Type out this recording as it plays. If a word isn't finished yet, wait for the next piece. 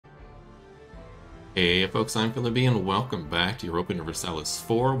Hey folks, I'm Philip B, and welcome back to Europa Universalis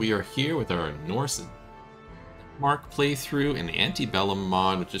 4. We are here with our Norse Mark playthrough in the Ante Bellum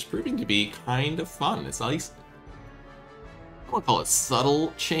mod, which is proving to be kind of fun. It's nice. I won't call it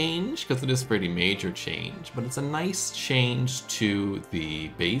subtle change, because it is a pretty major change, but it's a nice change to the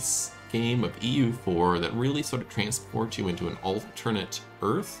base game of EU4 that really sort of transports you into an alternate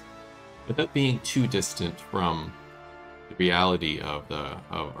Earth without being too distant from the reality of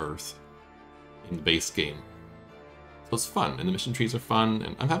Earth in the base game. So it's fun, and the mission trees are fun,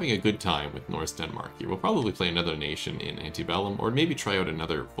 and I'm having a good time with Norse Denmark here. We'll probably play another nation in Ante Bellum, or maybe try out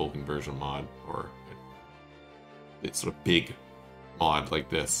another full conversion mod, or a sort of big mod like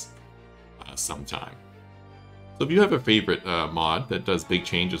this sometime. So if you have a favorite mod that does big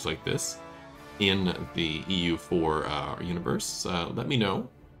changes like this in the EU4 universe, let me know,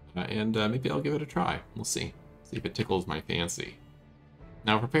 and maybe I'll give it a try. We'll see. See if it tickles my fancy.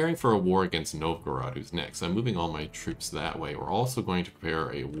 Now, preparing for a war against Novgorod, who's next. I'm moving all my troops that way. We're also going to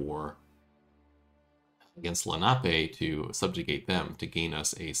prepare a war against Lenape to subjugate them, to gain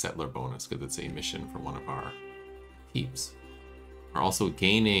us a settler bonus, because it's a mission for one of our keeps. We're also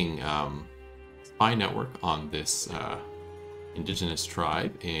gaining spy network on this indigenous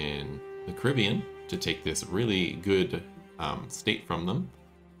tribe in the Caribbean to take this really good state from them.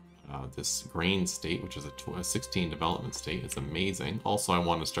 This grain state, which is a 16 development state. It's amazing. Also, I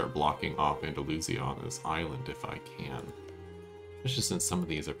want to start blocking off Andalusia on this island if I can. Especially since some of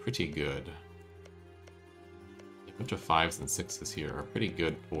these are pretty good. A bunch of 5s and 6s here are pretty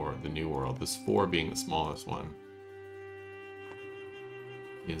good for the New World. This 4 being the smallest one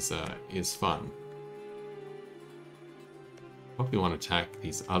is fun. Hope we want to attack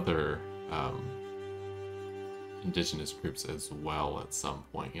these other indigenous groups as well at some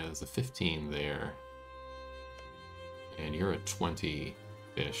point. Yeah, there's a 15 there. And you're at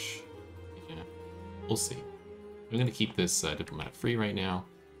 20-ish. Yeah, we'll see. I'm going to keep this diplomat free right now,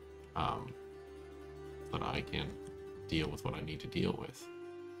 so that I can deal with what I need to deal with.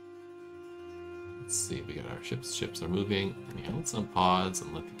 Let's see, we got our ships. Ships are moving. Yeah, let's unpause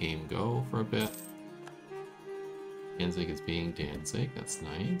and let the game go for a bit. Danzig is being Danzig. That's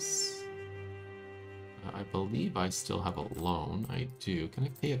nice. I believe I still have a loan. I do. Can I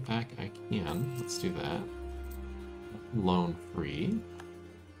pay it back? I can. Let's do that. Loan free.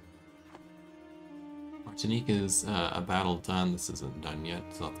 Martinique is a battle done. This isn't done yet.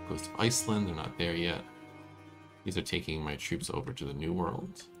 It's off the coast of Iceland. They're not there yet. These are taking my troops over to the New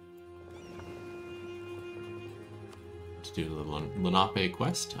World to do the Lenape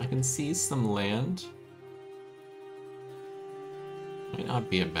quest. I can seize some land. Might not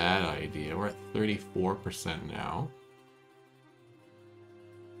be a bad idea. We're at 34% now.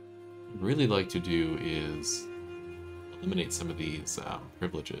 What I'd really like to do is eliminate some of these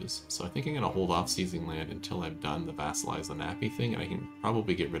privileges. So I think I'm going to hold off seizing land until I've done the vassalize Lenape thing, and I can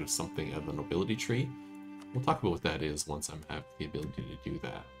probably get rid of something of the nobility tree. We'll talk about what that is once I have the ability to do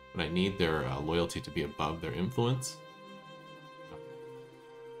that. But I need their loyalty to be above their influence.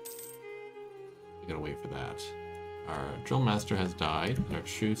 I gotta wait for that. Our drill master has died, and our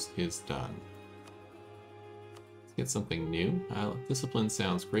truce is done. Let's get something new. Discipline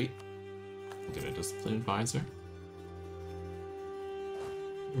sounds great. I'll get a discipline advisor.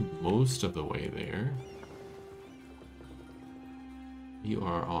 We're most of the way there. You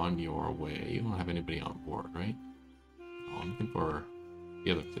are on your way. You don't have anybody on board, right? Oh, I'm looking for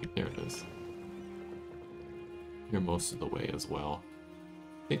the other thing. There it is. You're most of the way as well.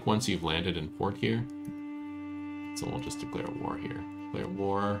 I think once you've landed in port here, so we'll just declare war here. Declare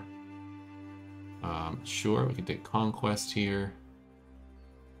war. Sure, we can take conquest here.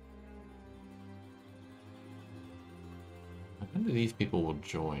 When do these people will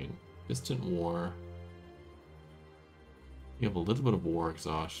join? Distant war. You have a little bit of war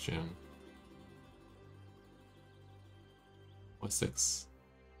exhaustion. Wessex.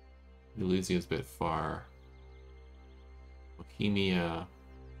 Andalusia is a bit far. Bohemia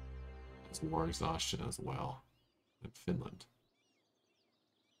has war exhaustion as well. In Finland.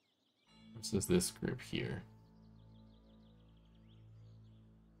 Versus this group here.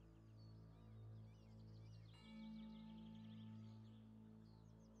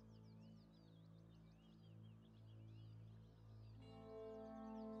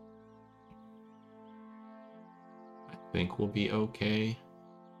 I think we'll be okay.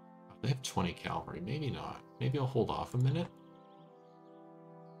 They have 20 cavalry, maybe not. Maybe I'll hold off a minute.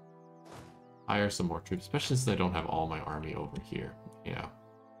 Hire some more troops, especially since I don't have all my army over here. Yeah.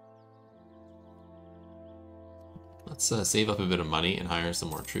 Let's save up a bit of money and hire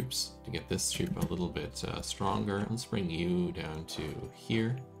some more troops to get this troop a little bit stronger. Let's bring you down to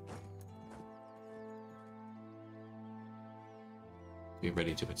here. Be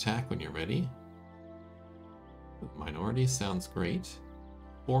ready to attack when you're ready. Minority sounds great.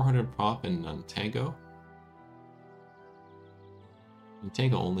 400 pop in Nantango.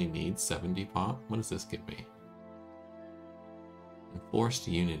 Nantango only needs 70 pop. What does this give me? Enforced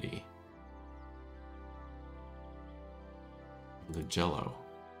unity. Lugello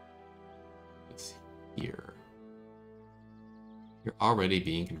is here. You're already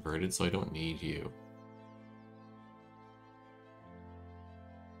being converted, so I don't need you.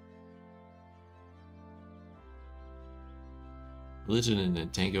 Religion in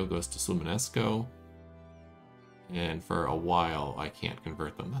Nantango goes to Sluminesco. And for a while, I can't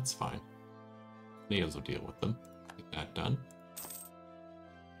convert them. That's fine. Naos will deal with them. Get that done.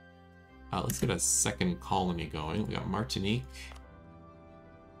 Let's get a second colony going. We got Martinique.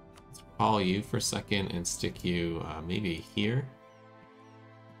 Let's call you for a second and stick you maybe here.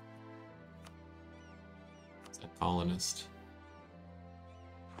 Is that colonist?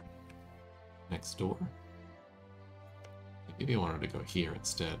 Next door. Maybe I wanted to go here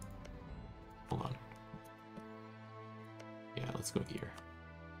instead. Hold on. Yeah, let's go here.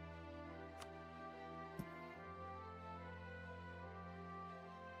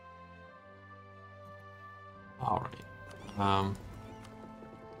 Alright.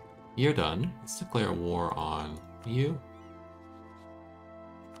 You're done. Let's declare war on you.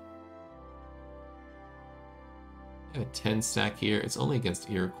 I have a 10 stack here. It's only against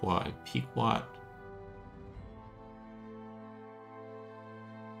Iroquois and Pequot.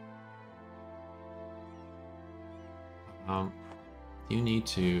 You need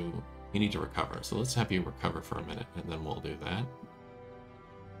to recover. So let's have you recover for a minute, and then we'll do that.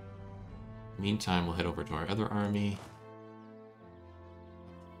 Meantime, we'll head over to our other army.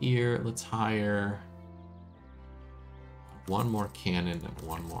 Here, let's hire one more cannon and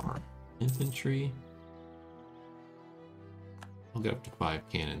one more infantry. I'll get up to 5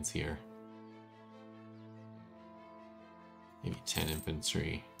 cannons here. Maybe 10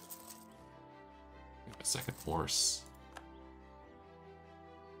 infantry. A second horse.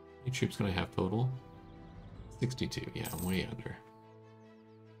 How many troops can I have total? 62. Yeah, I'm way under.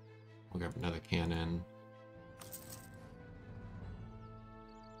 We'll grab another cannon.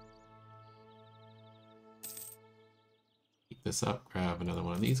 Keep this up, grab another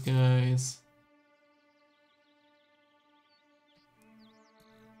one of these guys.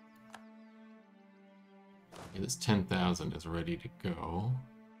 Okay, this 10,000 is ready to go.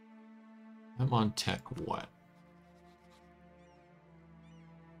 I'm on tech what?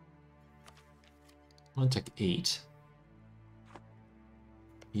 I'm on tech 8.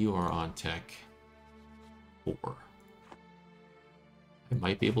 You are on tech 4. I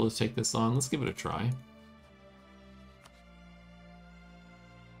might be able to take this on. Let's give it a try.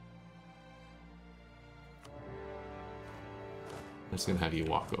 I'm just gonna have you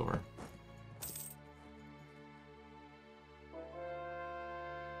walk over.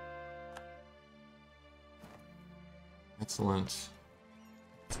 Excellent.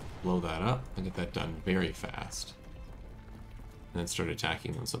 Blow that up and get that done very fast. And then start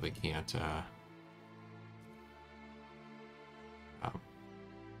attacking them so they can't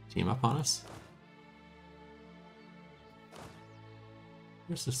team up on us.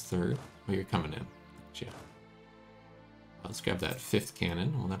 Where's this third? Oh, you're coming in. Gotcha. Let's grab that 5th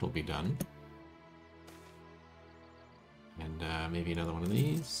cannon. Well, that'll be done. And maybe another one of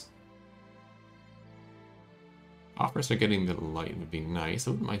these. Offers are getting the light would be nice.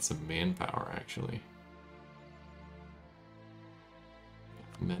 I wouldn't mind some manpower, actually.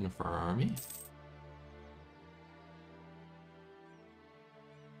 Men for our army.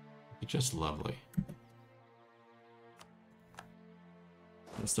 Just lovely.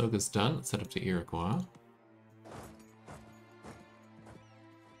 Nestoga's done. Let's head up to Iroquois.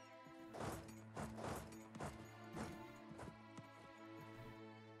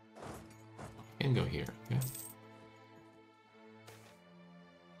 And go here, okay.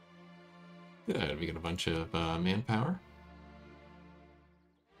 Good, we got a bunch of manpower.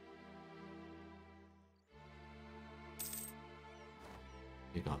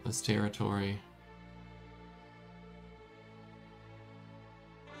 We got this territory.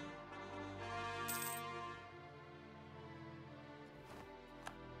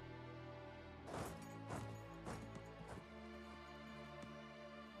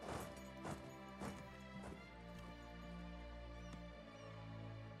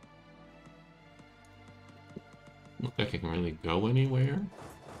 Look like I can really go anywhere.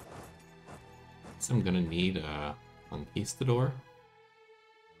 Guess I'm gonna need a conquistador.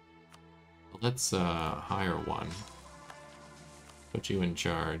 Let's hire one. Put you in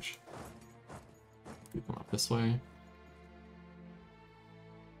charge. You come up this way.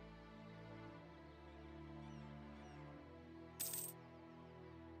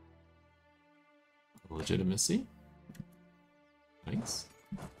 legitimacy. Nice.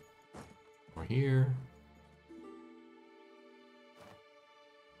 More here.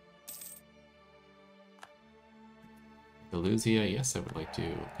 Illusia, yes, I would like to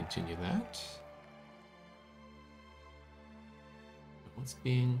continue that. What's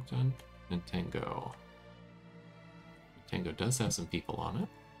being done? Nintengo. Nintengo does have some people on it.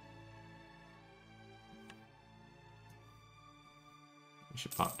 We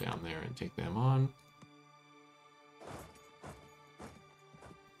should pop down there and take them on.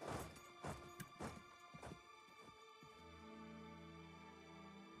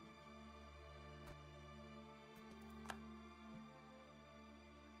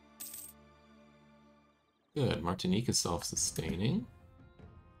 Good. Martinique is self-sustaining.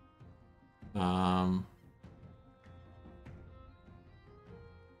 The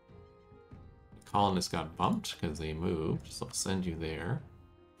colonists got bumped because they moved, so I'll send you there.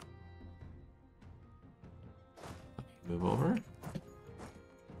 Move over. Once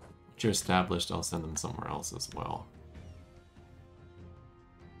you're established, I'll send them somewhere else as well.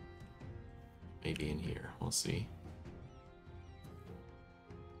 Maybe in here. We'll see.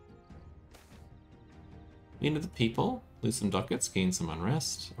 Mean to the people, lose some ducats, gain some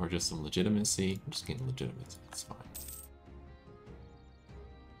unrest, or just some legitimacy. Just gain legitimacy, it's fine.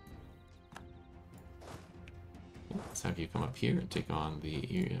 Let's have you come up here and take on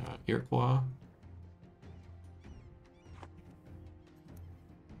the Iroquois.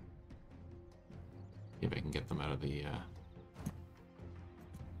 See if I can get them out of the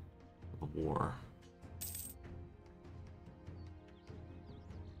war.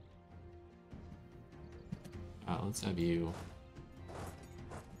 Let's have you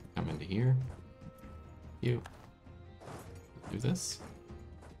come into here. You do this.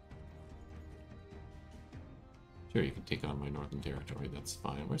 Sure, you can take on my northern territory, that's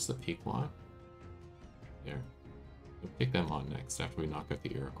fine. Where's the Pequot? There. We'll take them on next after we knock out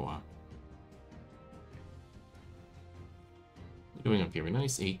the Iroquois. Doing okay, a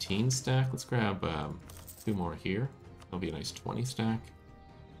nice 18 stack. Let's grab 2 more here. That'll be a nice 20 stack.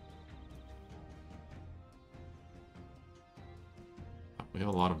 We have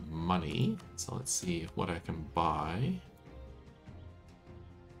a lot of money, so let's see what I can buy.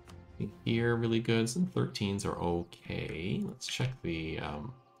 Here, really good. Some 13s are okay. Let's check the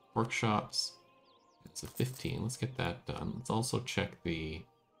workshops. It's a 15. Let's get that done. Let's also check the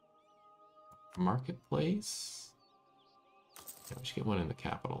marketplace. Yeah, we should get one in the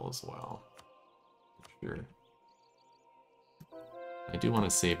capital as well. Sure. I do want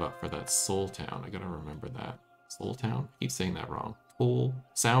to save up for that Soul Town. I gotta remember that. Soul Town? I keep saying that wrong. Toll.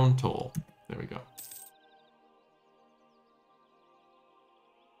 Sound Toll. There we go.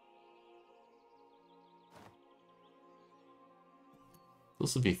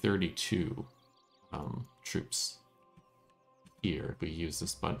 This will be 32 troops here if we use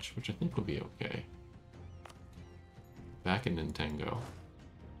this bunch, which I think will be okay. Back in Nintengo.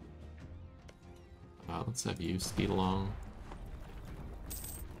 Let's have you speed along.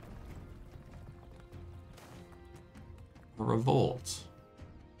 A revolt.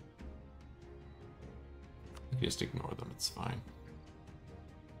 I can just ignore them, it's fine.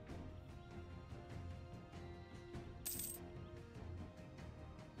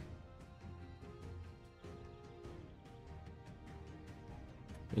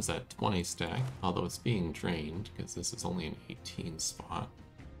 There's that 20 stack, although it's being drained because this is only an 18 spot.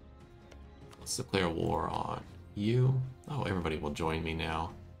 Let's declare war on you. Oh, everybody will join me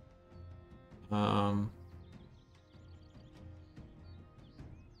now.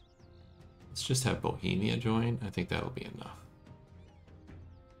 Let's just have Bohemia join. I think that'll be enough.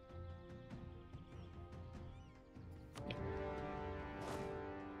 Yeah.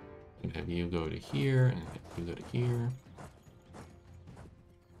 And have you go to here, and have you go to here.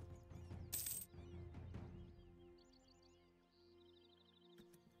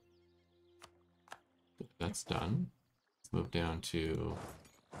 That's done. Let's move down to...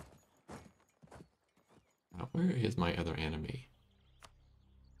 where is my other enemy?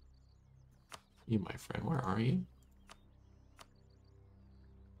 You, my friend, where are you?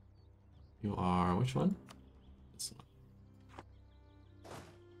 You are... which one? This one.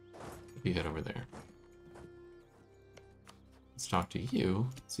 You head over there. Let's talk to you,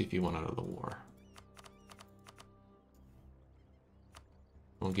 see if you want out of the war.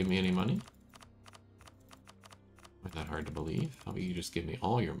 Won't give me any money? Not that hard to believe. How about you just give me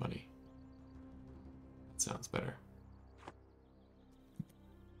all your money? That sounds better.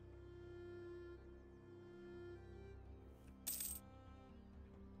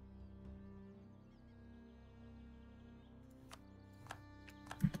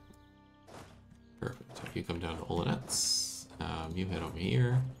 Perfect. come down to Olenets. You head over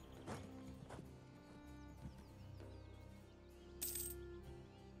here.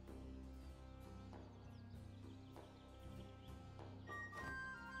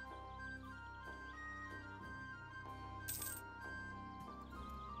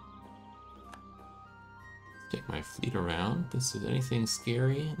 Take my fleet around. This is anything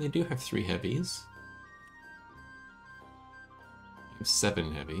scary? They do have 3 heavies. They have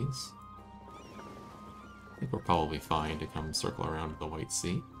 7 heavies. I think we're probably fine to come circle around the White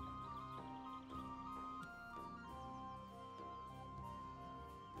Sea.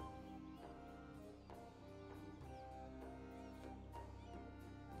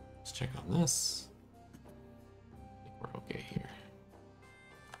 Let's check on this. I think we're okay here.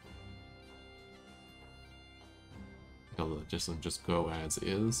 I'll just go as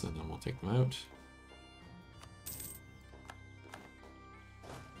is, and then we'll take them out.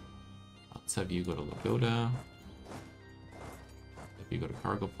 Let's have you go to Lagoda. Have you go to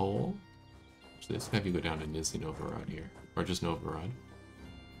Cargo Pole. Actually, let's have you go down to Nizhny Novgorod here. Or just Novgorod.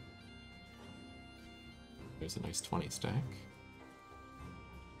 There's a nice 20 stack.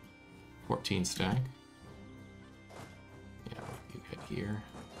 14 stack. Yeah, you head here.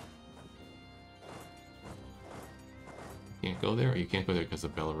 Can't go there, or you can't go there because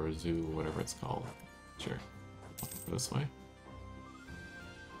of Belarus Zoo, or whatever it's called. Sure. I'll go this way.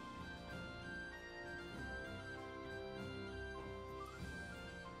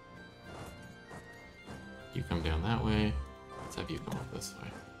 You come down that way. Let's have you come up this way.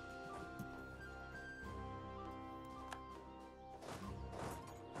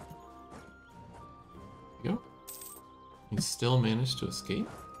 There you go. You still managed to escape.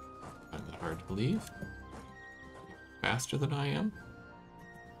 I find that hard to believe. Faster than I am.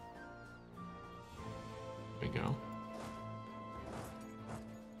 There we go.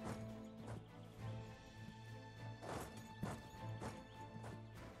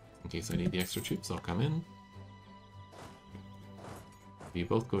 In case I need the extra troops, I'll come in. If you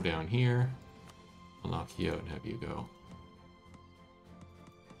both go down here, I'll knock you out and have you go.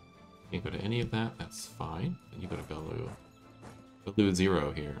 Can't go to any of that, that's fine. Then you go to Belu. Belu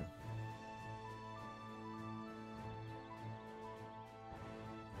 0 here.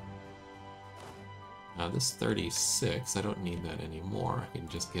 This 36, I don't need that anymore. I can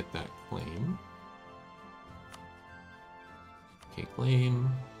just get that claim. Okay, claim.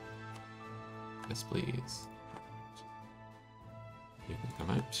 Yes, please. You can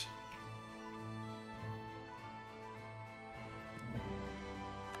come out.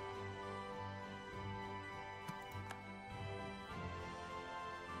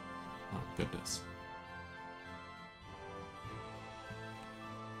 Oh, goodness.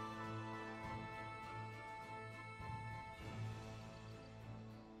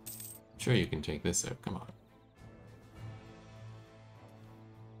 Sure, you can take this out. Come on.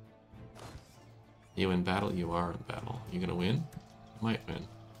 You in battle? You are in battle. You gonna win? You might win.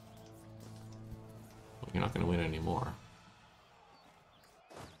 Well, you're not gonna win anymore.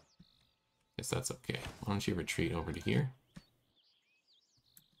 Guess that's okay. Why don't you retreat over to here?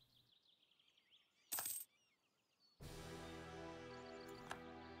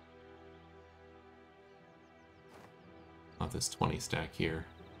 Not this 20 stack here.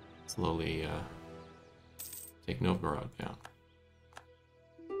 Slowly take Novgorod down.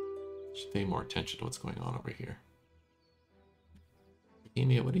 Should pay more attention to what's going on over here.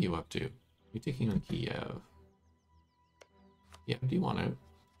 Bohemia, what are you up to? You're taking on Kiev. Yeah, do you want out?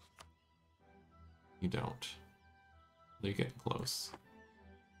 You don't. They're getting close.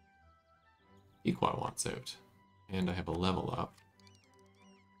 Equa wants out. And I have a level up.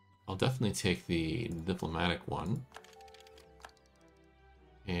 I'll definitely take the diplomatic one.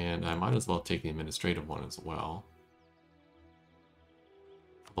 And I might as well take the administrative one as well.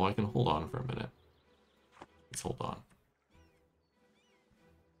 Although I can hold on for a minute. Let's hold on.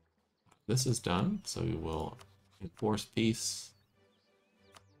 This is done, so we will enforce peace.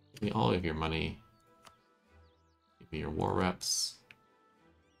 Give me all of your money. Give me your war reps.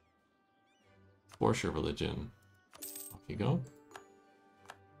 Force your religion. Off you go.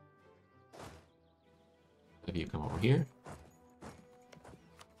 Have you come over here?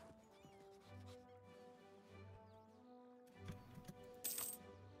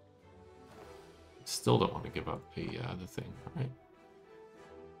 Still don't want to give up the thing, alright?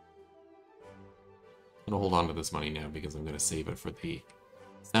 I'm gonna hold on to this money now because I'm gonna save it for the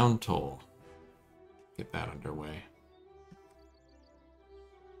sound toll. Get that underway.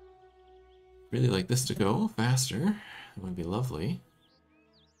 Really like this to go faster. It would be lovely.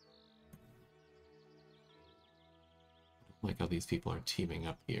 I don't like how these people are teaming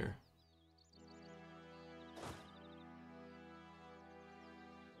up here.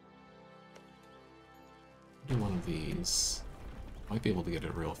 of these. Might be able to get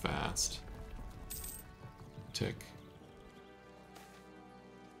it real fast. Tick.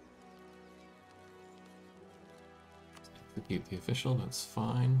 Execute the official, that's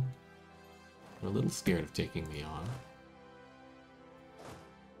fine. They're a little scared of taking me on.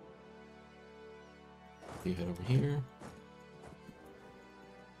 You head over here.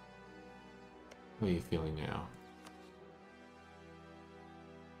 How are you feeling now?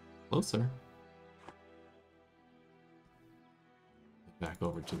 Closer. Back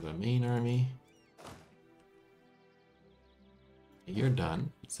over to the main army. You're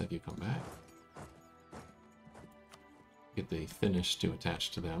done. Let's have you come back. Get the finish to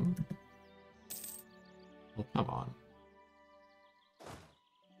attach to them. Oh, come on.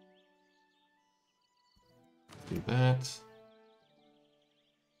 Do that.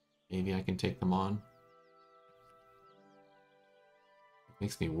 Maybe I can take them on. It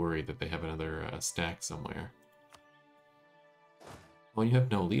makes me worried that they have another stack somewhere. Oh, you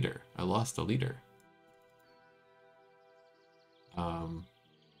have no leader. I lost a leader. I'm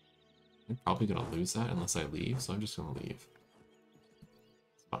probably gonna lose that unless I leave, so I'm just gonna leave.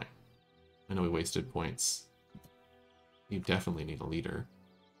 It's fine. I know we wasted points. You definitely need a leader.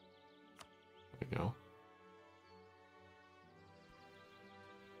 There we go.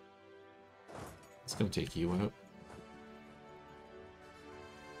 It's gonna take you out.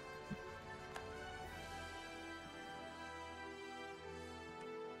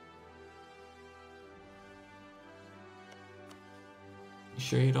 You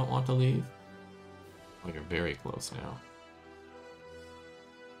sure you don't want to leave? Oh, you're very close now.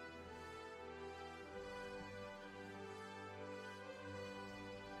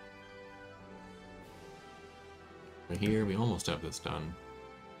 Right here, we almost have this done.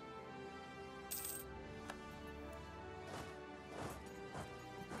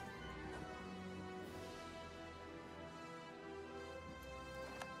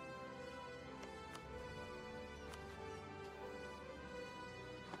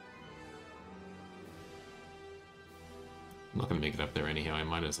 I'm not going to make it up there anyhow. I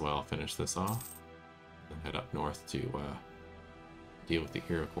might as well finish this off and head up north to deal with the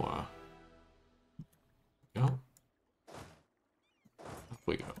Iroquois. Go. Up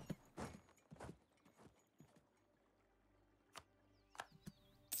we go.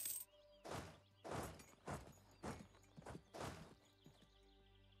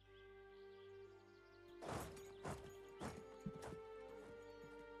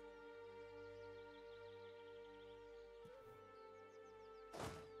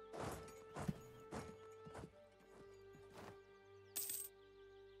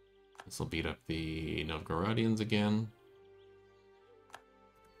 This will beat up the Novgorodians again.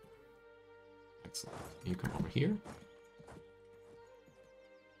 Excellent. You come over here.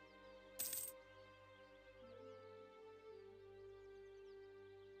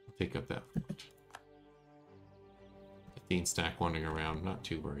 Take up that fort. 15 stack wandering around, not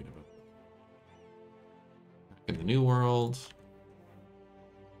too worried about it. Back in the New World.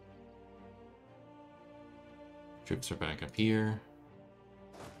 Troops are back up here.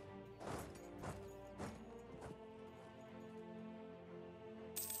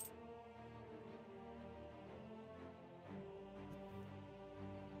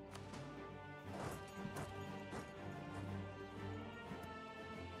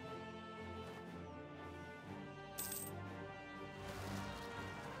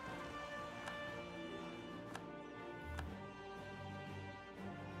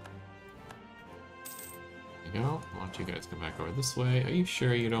 Go. I want you guys to come back over this way. Are you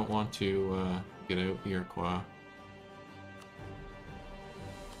sure you don't want to get out Iroquois?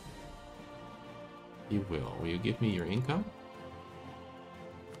 You will. Will you give me your income?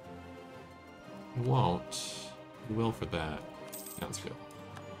 You won't. You will for that. Sounds good.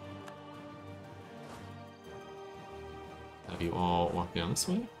 Have you all walk down this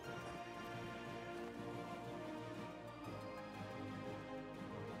way?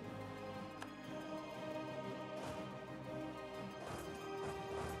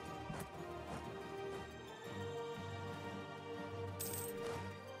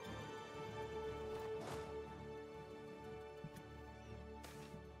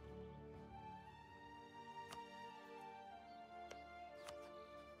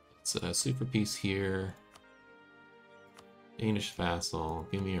 Super piece here. Danish vassal,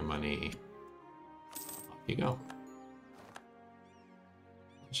 give me your money. Off you go.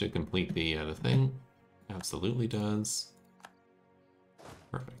 Should complete the thing. Absolutely does.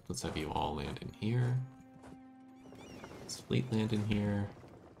 Perfect. Let's have you all land in here. Let's fleet land in here.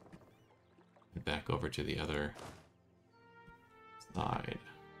 Head back over to the other side.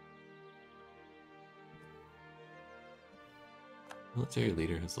 Military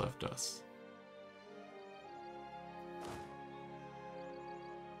leader has left us.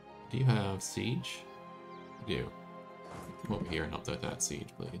 Do you have siege? You do. Come over here and help out that siege,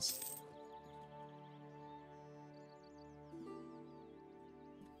 please.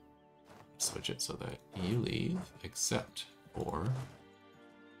 Switch it so that you leave, except for...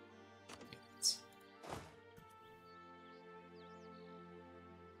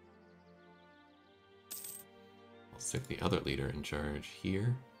 I'll stick the other leader in charge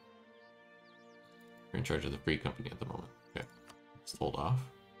here. You're in charge of the Free Company at the moment. Okay, just hold off.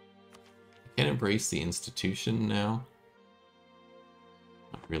 I can embrace the institution now.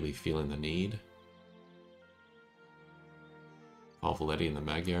 Not really feeling the need. Paul Valetti and the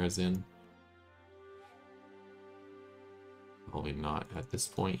Magyars in. Probably not at this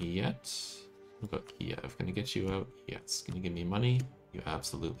point yet. What about Kiev? Can I get you out? Yes. Can you give me money? You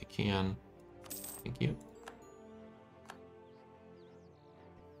absolutely can. Thank you.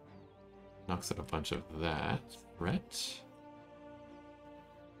 Knocks out a bunch of that. Threat.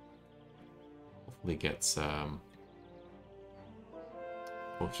 Hopefully gets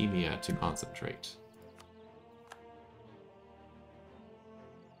Bohemia to concentrate.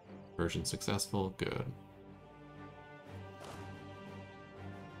 Version successful. Good.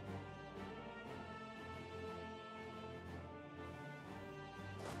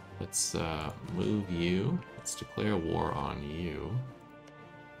 Let's move you. Let's declare war on you.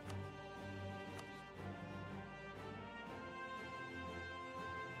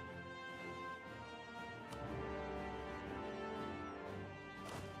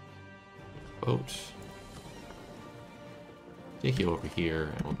 Vote. Take you over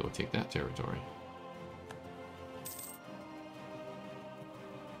here, and we'll go take that territory.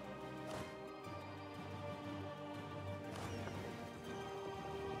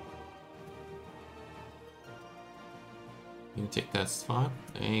 You can take that spot.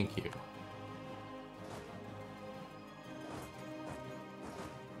 Thank you.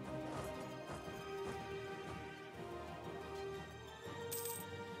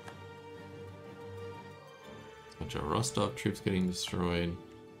 Bunch of Rostov troops getting destroyed.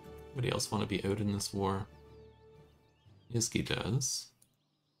 Anybody else want to be out in this war? Yisky does.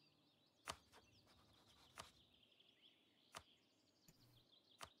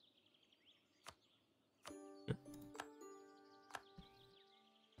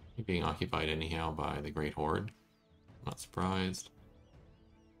 Being occupied anyhow by the Great Horde. I'm not surprised.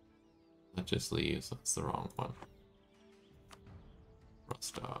 That just leaves. That's the wrong one.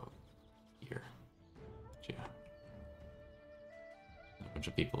 Rostov. Here. Yeah. A bunch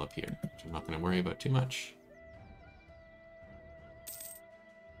of people up here, which I'm not going to worry about too much.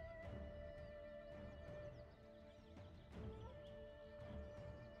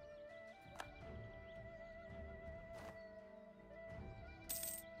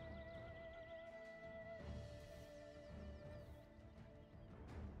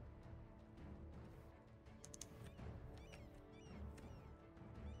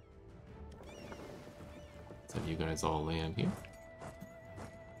 So you guys all land here.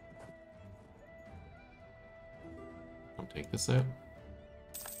 Come take this out.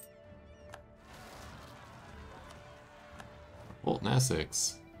 Bolton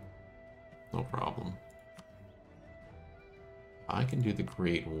Essex. No problem. I can do the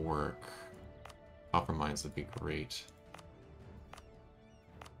great work. Copper mines would be great.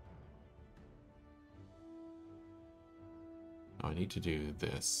 Oh, I need to do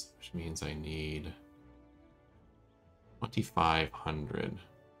this, which means I need 2,500.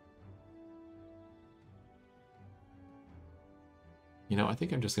 You know, I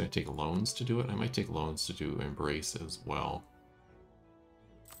think I'm just going to take loans to do it. I might take loans to do Embrace as well.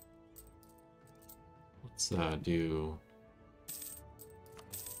 Let's do...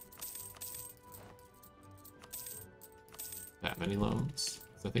 that many loans.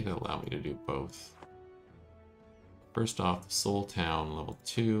 So I think that'll allow me to do both. First off, the Seoul Town, level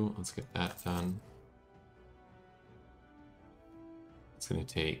 2. Let's get that done. It's going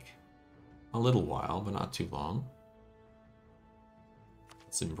to take a little while, but not too long.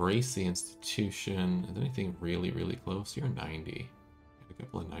 Let's embrace the institution. Is anything really, really close? You're 90. Got a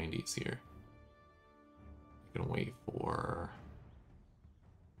couple of 90s here. I'm going to wait for...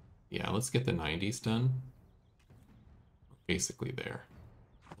 yeah, let's get the 90s done. We're basically there.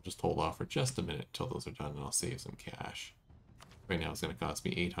 I'll just hold off for just a minute until those are done, and I'll save some cash. Right now it's going to cost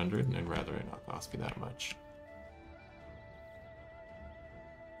me 800, and I'd rather it not cost me that much.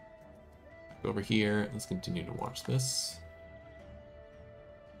 Over here, let's continue to watch this.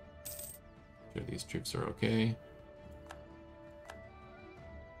 Sure these troops are okay.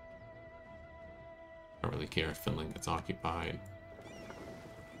 Don't really care if Finland gets occupied.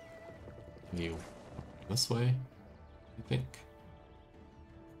 You this way, I think.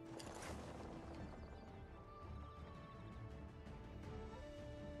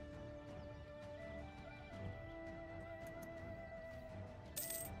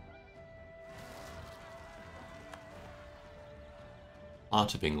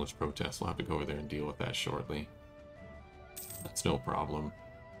 Lots of English protests. We'll have to go over there and deal with that shortly. That's no problem.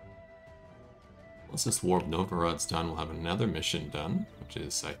 Once this War of Novgorod's done, we'll have another mission done, which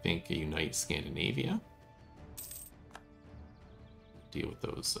is, I think, Unite Scandinavia. Deal with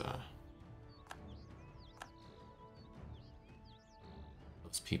those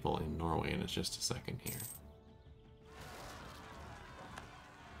people in Norway in just a second here.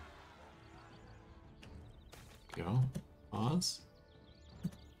 Go. Pause.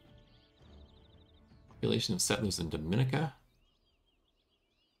 Population of settlers in Dominica.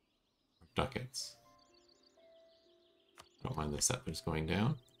 Ducats. Don't mind the settlers going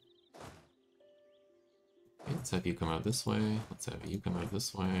down. Okay, let's have you come out this way. Let's have you come out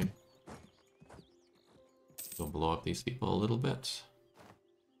this way. Go blow up these people a little bit.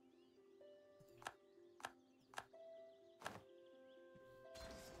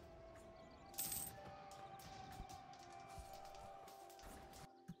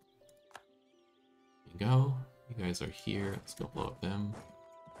 There you go. You guys are here. Let's go blow up them.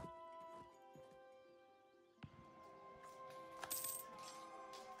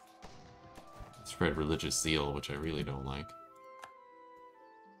 Spread religious zeal, which I really don't like.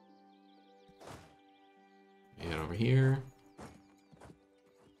 Head over here.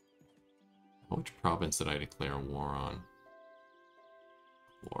 Which province did I declare war on?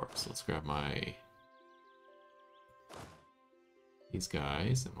 War. So let's grab these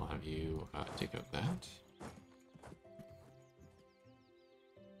guys, and we'll have you take out that.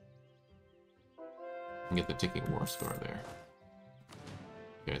 And get the ticking war score there.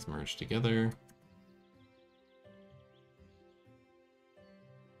 You guys merge together.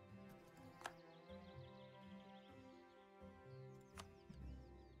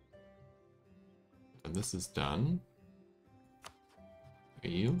 And this is done. Are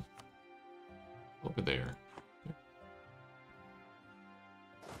you? Over there. Okay.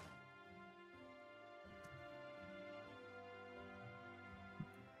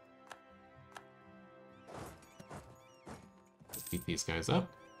 Keep these guys up.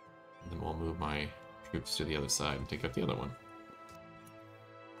 And then we'll move my troops to the other side and take out the other one.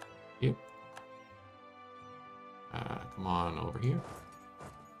 Yep. Come on over here.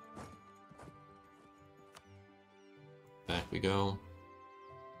 Back we go.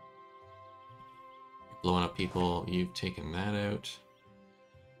 Blowing up people. You've taken that out.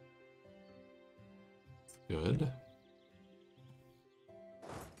 Good.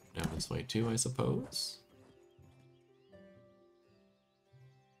 Down this way too, I suppose.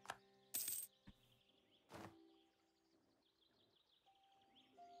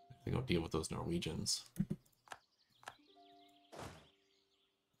 I think I'll deal with those Norwegians.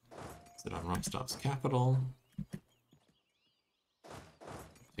 Sit on Rockstop's capital.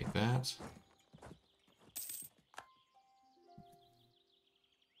 Take that.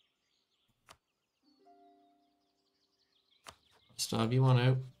 Rostov, you want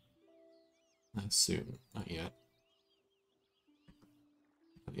out? Not soon. Not yet.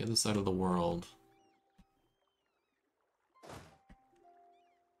 On the other side of the world.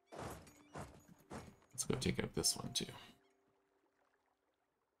 Let's go take out this one too.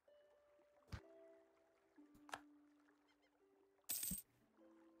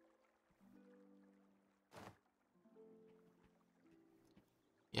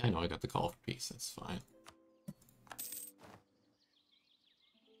 Yeah, I know I got the call for peace, that's fine.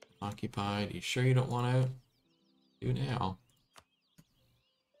 Occupied, you sure you don't want out? Do now.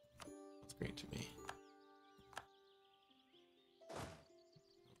 That's great to me.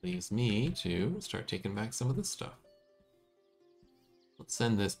 Leaves me to start taking back some of this stuff. Let's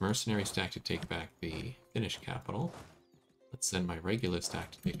send this mercenary stack to take back the Finnish capital. Let's send my regular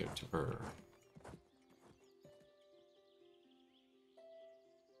stack to take out Tver.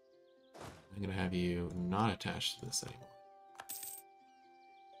 I'm going to have you not attached to this anymore.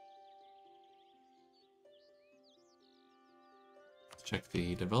 Let's check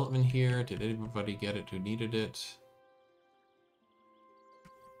the development here. Did everybody get it who needed it?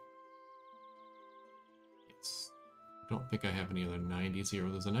 Yes. I don't think I have any other 90s here.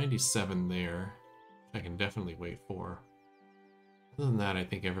 There's a 97 there. I can definitely wait for. Other than that, I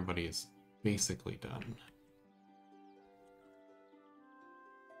think everybody is basically done.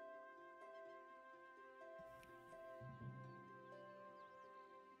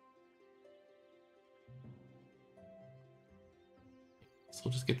 So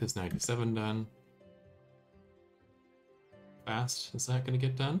we'll just get this 97 done. Fast is that going to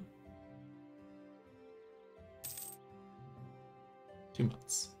get done? 2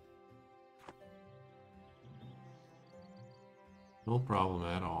 months. No problem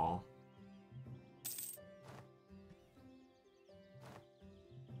at all.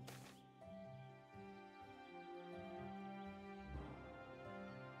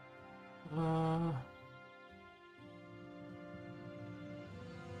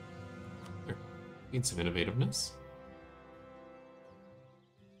 There. Need some innovativeness.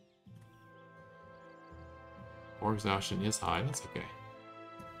 Ore exhaustion is high, that's okay.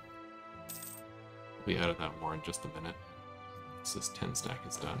 We'll be out of that war in just a minute. So this 10 stack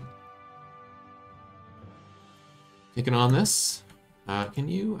is done. Taking on this. Can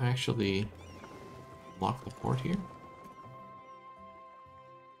you actually lock the port here?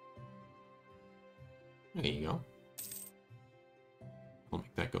 There you go. We'll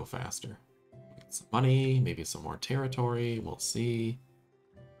make that go faster. Get some money, maybe some more territory, we'll see.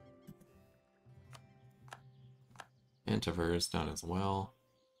 Antiver is done as well.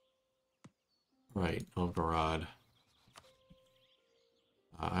 Right, Novgorod.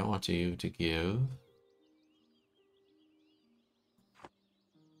 I want you to give...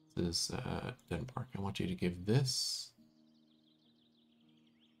 This is Denmark. I want you to give this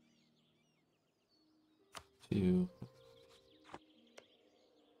to...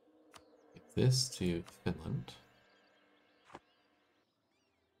 Give this to Finland.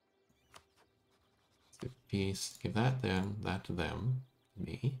 Peace. Give that then, that to them, to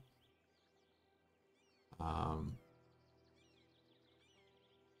me.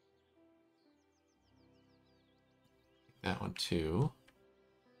 That one too.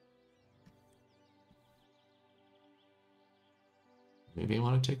 Maybe I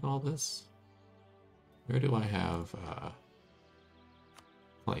want to take all this. Where do I have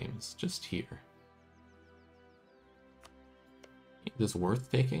claims? Just here. Is this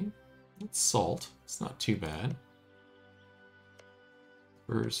worth taking? It's salt. It's not too bad.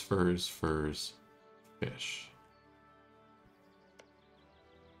 Furs, furs, furs, fish.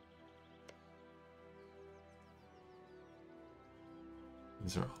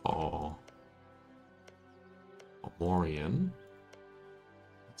 These are all Amorian.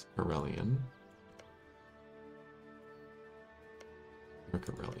 It's Karelian. Or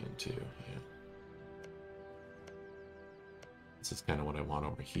Karelian too, yeah. This is kind of what I want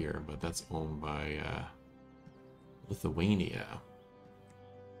over here, but that's owned by Lithuania.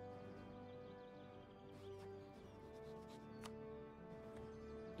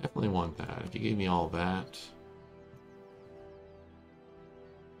 Definitely want that. If you gave me all that,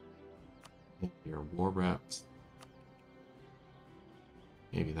 your war reps,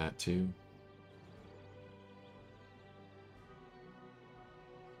 maybe that too.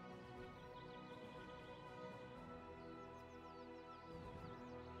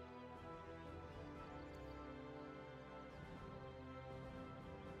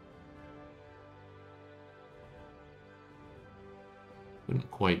 Couldn't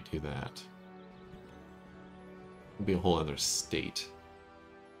quite do that. It'd be a whole other state,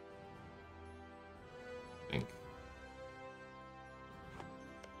 I think.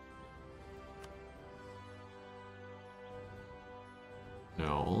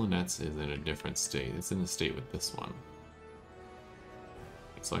 No, Olenets is in a different state. It's in the state with this one.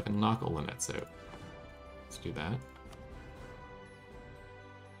 So I can knock Olenets out. Let's do that.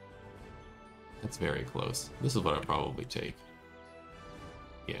 That's very close. This is what I'd probably take.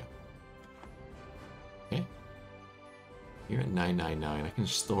 Yeah. Okay. Here at 999, I can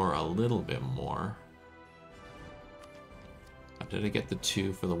store a little bit more. Did I get the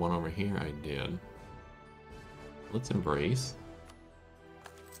 2 for the one over here? I did. Let's embrace.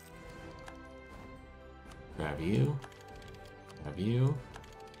 Grab you. Grab you.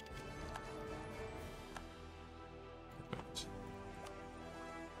 Perfect.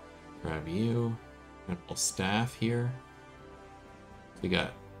 Grab you. And pull staff here. We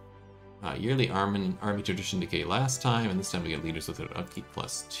got yearly army tradition decay last time, and this time we get leaders with an upkeep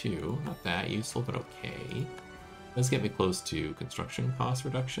 +2. Not that useful, but okay. Does get me close to construction cost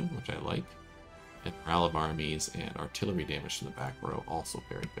reduction, which I like. And morale of armies and artillery damage to the back row, also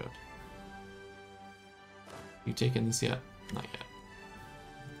very good. You taken this yet? Not yet.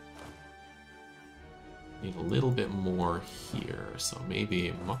 Need a little bit more here, so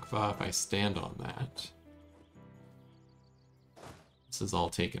maybe Mukva if I stand on that. This is all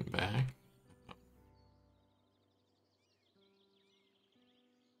taken back.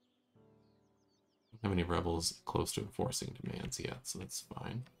 Don't have any rebels close to enforcing demands yet, so that's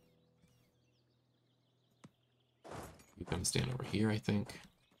fine. You come stand over here, I think.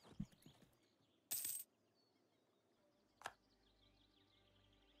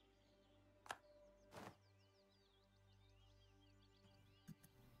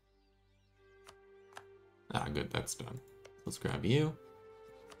 Ah, good, that's done. Let's grab you.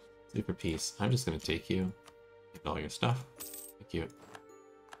 Super peace. I'm just gonna take you. Get all your stuff. Thank you.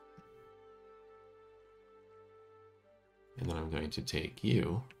 And then I'm going to take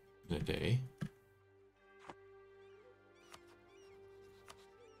you in a day.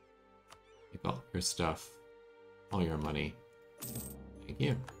 Take all your stuff, all your money. Thank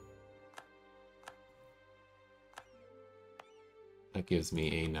you. That gives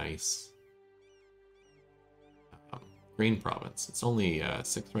me a nice green province. It's only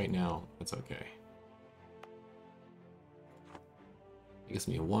 6 right now. That's okay. It gives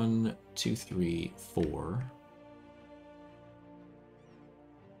me a 1, 2, 3, 4.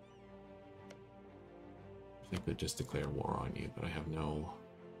 I could just declare war on you, but I have no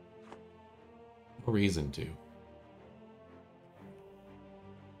reason to. I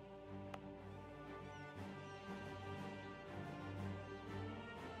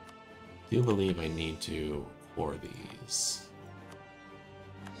do believe I need to pour these.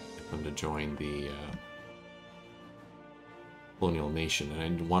 Get them to join the colonial nation, and I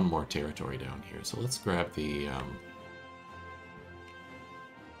need one more territory down here. So let's grab the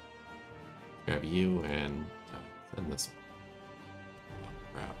grab you and send this one.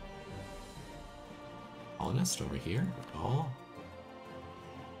 Oh, crap. Colonist over here. Call.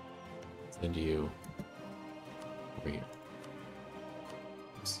 Send you over here.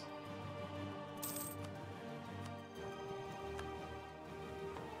 Oops.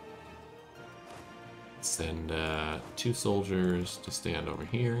 Send 2 soldiers to stand over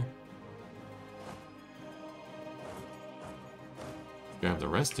here. Grab the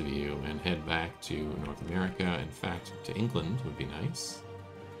rest of you and head back to North America. In fact, to England would be nice.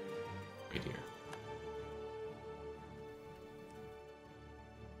 Right here.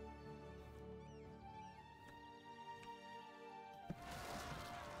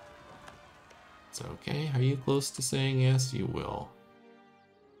 It's okay. Are you close to saying yes? You will.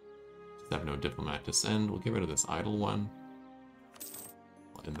 Just have no diplomat to send. We'll get rid of this idle one.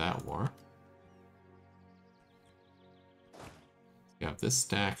 We'll end that war. You have this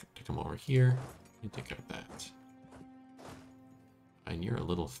stack to come over here and take out that. And you're a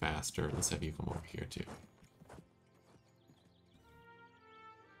little faster. Let's have you come over here too.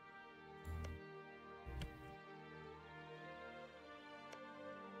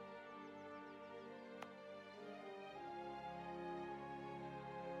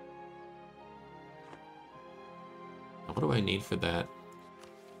 Now, what do I need for that?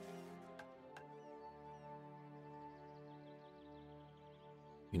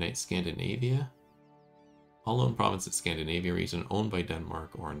 Unite Scandinavia. All owned provinces Scandinavia region owned by Denmark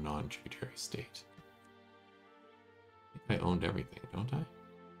or a non-tributary state. I think I owned everything, don't I?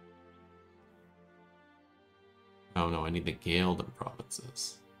 Oh no, I need the Gaeldom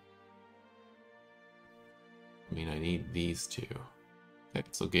provinces. I mean, I need these two. Okay,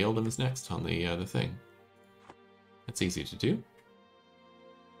 so Gaeldom is next on the thing. That's easy to do.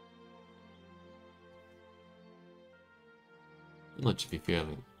 Vinland should be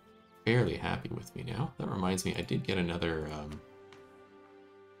fairly happy with me now. That reminds me, I did get another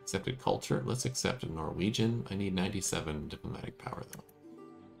accepted culture. Let's accept a Norwegian. I need 97 diplomatic power though.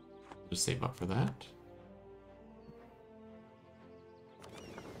 Just save up for that.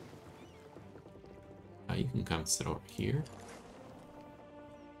 You can come sit over here.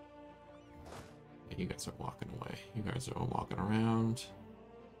 Yeah, you guys are walking away. You guys are all walking around.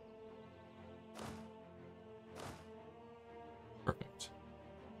 Perfect.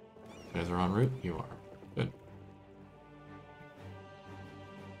 You guys are en route? You are. Good.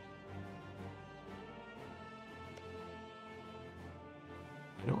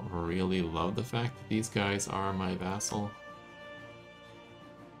 I don't really love the fact that these guys are my vassal.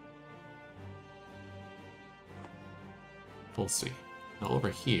 We'll see. Now over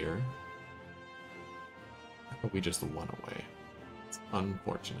here, I hope we just won away. It's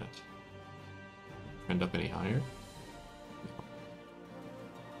unfortunate. Trend up any higher? No.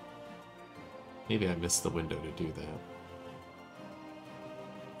 Maybe I missed the window to do that.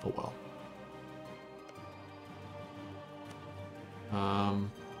 Oh well.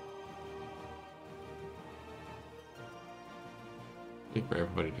 Wait for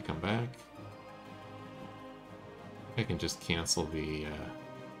everybody to come back. I can just cancel the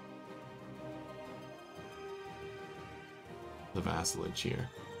vassalage here.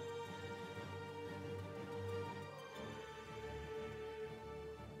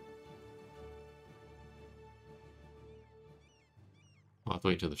 have to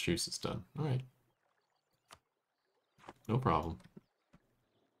wait till the truce is done. Alright. No problem.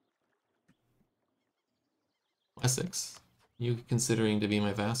 Essex. You considering to be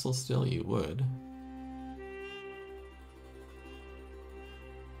my vassal still? You would.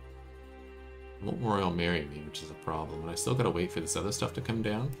 Won't royal marry me, which is a problem. And I still gotta wait for this other stuff to come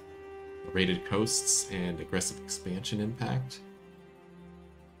down. Raided coasts and aggressive expansion impact.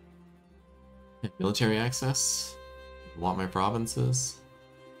 Military access. Want my provinces.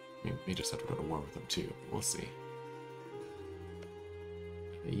 We may just have to go to war with them too. We'll see.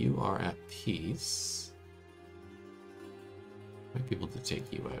 Okay, you are at peace. Might be able to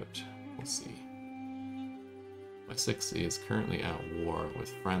take you out. We'll see. Wessex is currently at war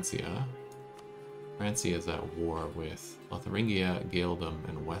with Francia. Francia is at war with Lotharingia, Gaeldom,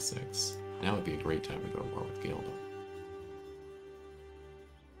 and Wessex. Now would be a great time to go to war with Gaeldom.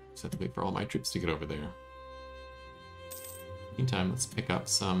 Just have to wait for all my troops to get over there. Meantime, let's pick up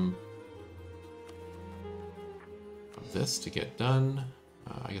some of this to get done.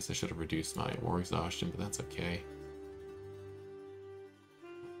 I guess I should have reduced my war exhaustion, but that's okay.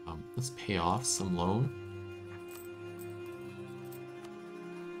 Let's pay off some loan.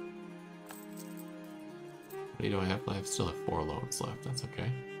 How many do I have? I still have 4 loans left. That's okay.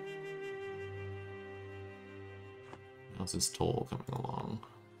 How's this toll coming along?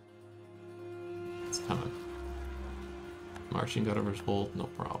 It's coming. Marching Governor's Hold, no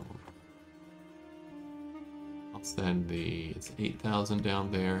problem. I'll send it's 8,000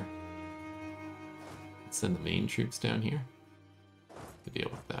 down there. Let's send the main troops down here to deal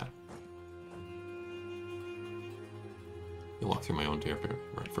with that. You walk through my own territory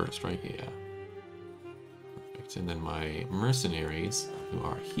right first, right? Yeah. Perfect. And then my mercenaries, who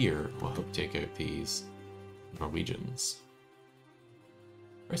are here, will help take out these Norwegians.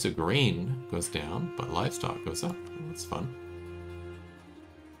 Price of grain goes down, but livestock goes up. That's fun.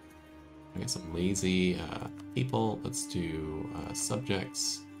 I got some lazy people. Let's do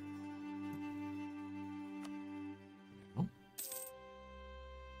subjects.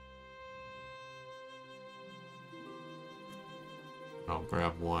 I'll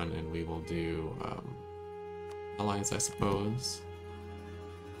grab one and we will do allies, I suppose.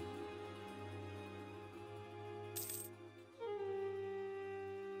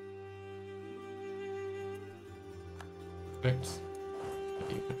 Perfect.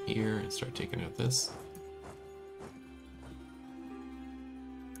 You come here and start taking out this.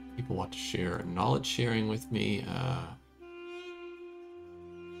 People want to share knowledge sharing with me.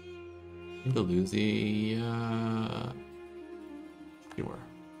 Andalusia. Sure.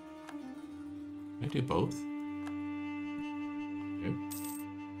 Can I do both? Okay.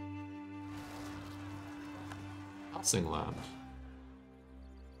 Housing land.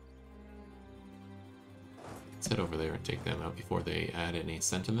 Let's head over there and take them out before they add any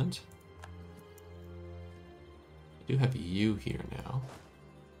sentiment. I do have you here now.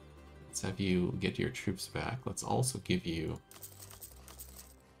 Let's have you get your troops back. Let's also give you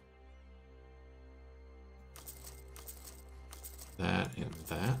that and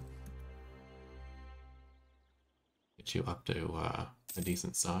that. Get you up to a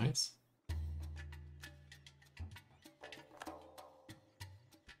decent size.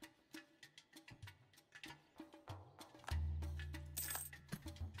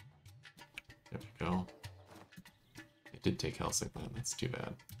 There we go. It did take Helsingland, that's too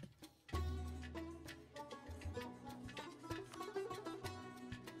bad.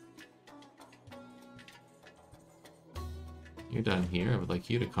 You're done here. I would like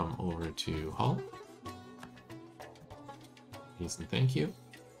you to come over to Hull. Please and thank you.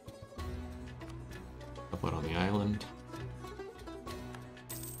 Help out on the island.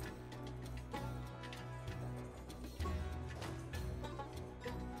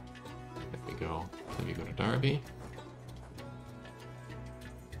 There we go. Then we go to Derby.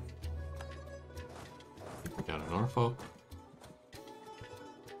 We're down to Norfolk.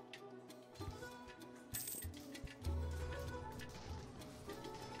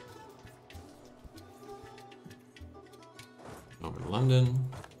 Over to London.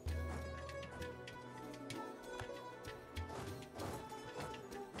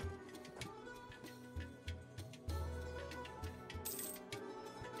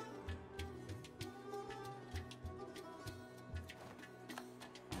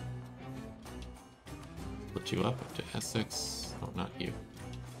 Put you up to Essex. Oh, not you.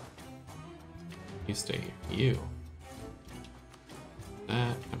 You stay here. You.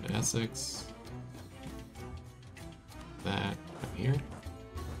 That, come to Essex. That, come here.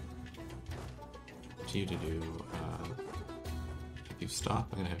 Get you to do, if you stop,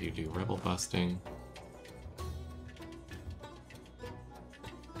 I'm gonna have you do rebel busting.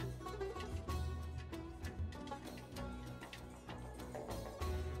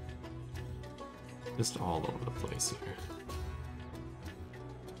 Just all over the place here.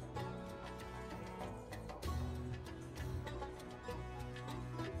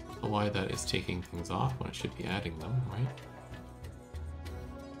 Why that is taking things off when it should be adding them, right?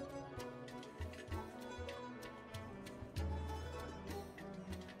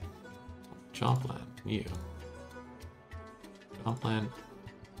 Jompland, you. Jompland,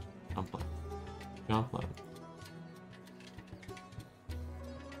 Jompland, Jompland.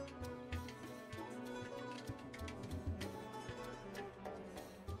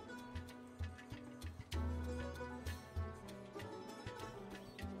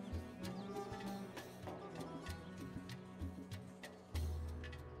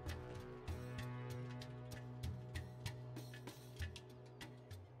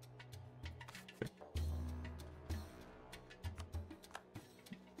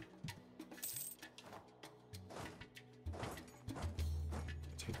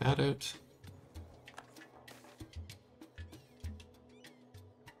 Take that out.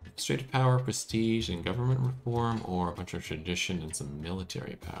 Administrative power, prestige, and government reform, or a bunch of tradition and some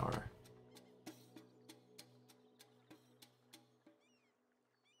military power.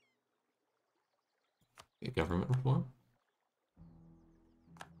 Okay, government reform.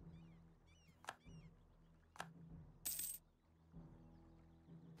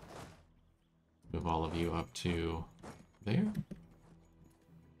 Move all of you up to there.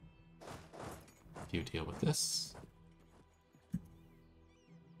 You deal with this.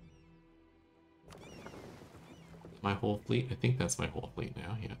 My whole fleet? I think that's my whole fleet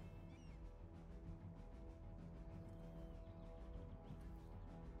now, yeah.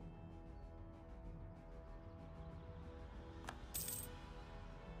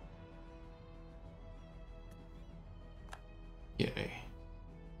 Yay.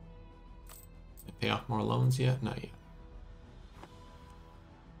 Pay off more loans yet? Not yet.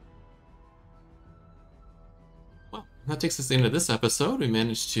 That takes us to the end of this episode. We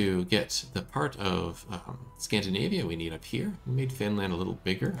managed to get the part of Scandinavia we need up here. We made Finland a little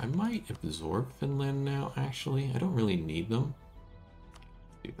bigger. I might absorb Finland now, actually. I don't really need them.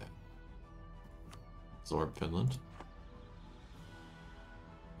 Do that. Absorb Finland.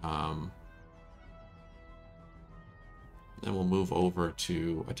 Then we'll move over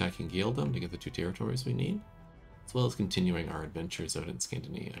to attacking Geldum to get the 2 territories we need, as well as continuing our adventures out in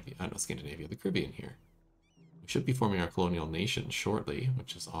Scandinavia, the Caribbean here. We should be forming our colonial nation shortly,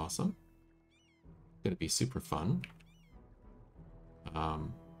 which is awesome. Going to be super fun.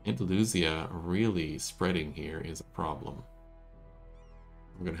 Andalusia really spreading here is a problem.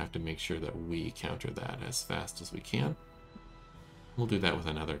 We're going to have to make sure that we counter that as fast as we can. We'll do that with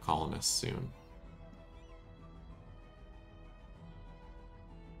another colonist soon.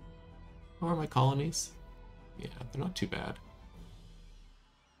 How are my colonies? Yeah, they're not too bad.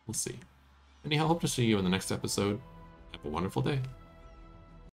 We'll see. Anyhow, hope to see you in the next episode. Have a wonderful day.